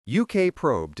UK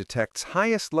probe detects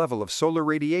highest level of solar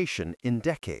radiation in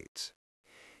decades.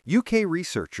 UK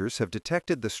researchers have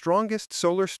detected the strongest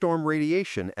solar storm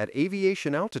radiation at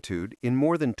aviation altitude in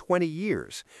more than 20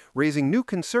 years, raising new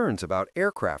concerns about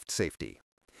aircraft safety.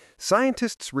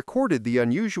 Scientists recorded the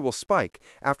unusual spike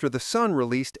after the Sun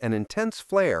released an intense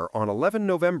flare on 11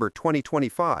 November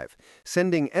 2025,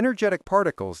 sending energetic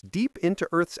particles deep into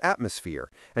Earth's atmosphere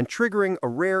and triggering a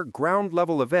rare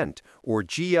ground-level event, or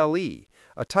GLE,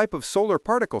 a type of solar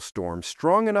particle storm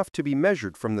strong enough to be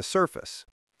measured from the surface.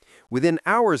 Within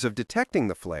hours of detecting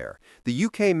the flare, the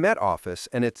UK Met Office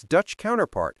and its Dutch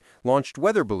counterpart launched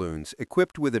weather balloons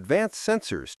equipped with advanced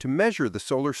sensors to measure the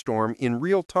solar storm in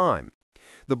real time.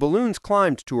 The balloons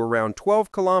climbed to around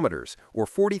 12 kilometers, or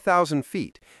 40,000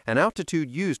 feet, an altitude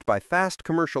used by fast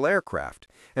commercial aircraft,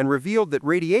 and revealed that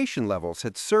radiation levels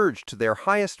had surged to their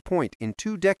highest point in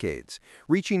 2 decades,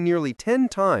 reaching nearly 10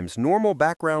 times normal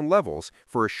background levels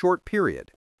for a short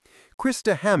period.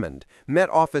 Krista Hammond, Met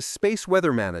Office Space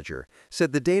Weather Manager,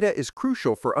 said the data is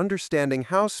crucial for understanding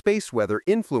how space weather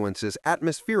influences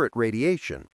atmospheric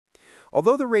radiation.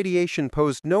 Although the radiation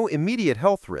posed no immediate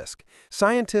health risk,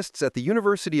 scientists at the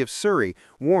University of Surrey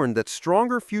warned that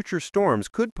stronger future storms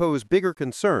could pose bigger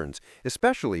concerns,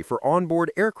 especially for onboard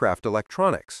aircraft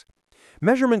electronics.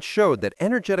 Measurements showed that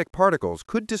energetic particles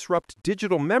could disrupt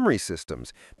digital memory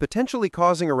systems, potentially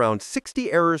causing around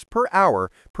 60 errors per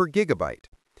hour per gigabyte.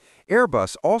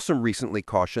 Airbus also recently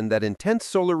cautioned that intense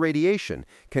solar radiation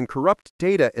can corrupt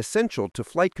data essential to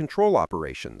flight control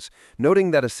operations,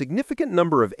 noting that a significant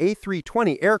number of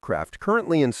A320 aircraft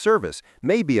currently in service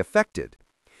may be affected.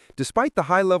 Despite the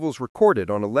high levels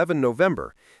recorded on 11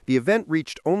 November, the event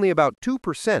reached only about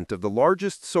 2% of the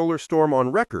largest solar storm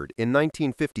on record in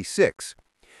 1956.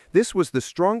 This was the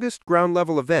strongest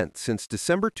ground-level event since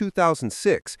December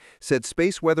 2006, said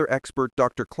space weather expert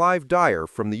Dr. Clive Dyer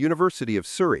from the University of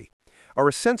Surrey.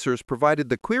 Our sensors provided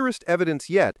the clearest evidence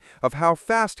yet of how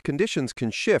fast conditions can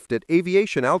shift at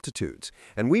aviation altitudes,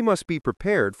 and we must be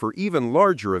prepared for even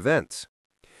larger events.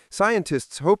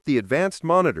 Scientists hope the advanced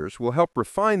monitors will help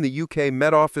refine the UK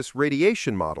Met Office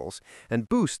radiation models and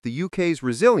boost the UK's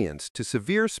resilience to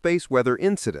severe space weather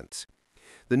incidents.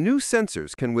 The new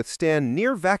sensors can withstand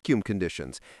near-vacuum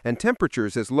conditions and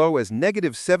temperatures as low as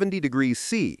 -70 degrees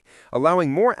C,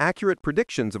 allowing more accurate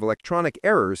predictions of electronic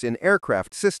errors in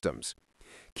aircraft systems.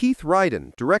 Keith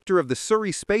Ryden, director of the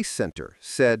Surrey Space Center,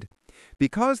 said,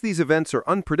 "Because these events are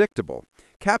unpredictable,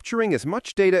 capturing as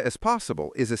much data as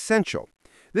possible is essential.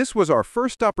 This was our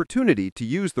first opportunity to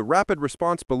use the rapid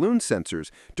response balloon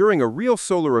sensors during a real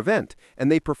solar event, and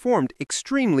they performed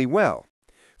extremely well."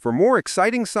 For more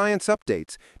exciting science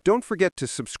updates, don't forget to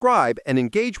subscribe and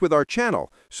engage with our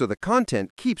channel so the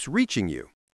content keeps reaching you.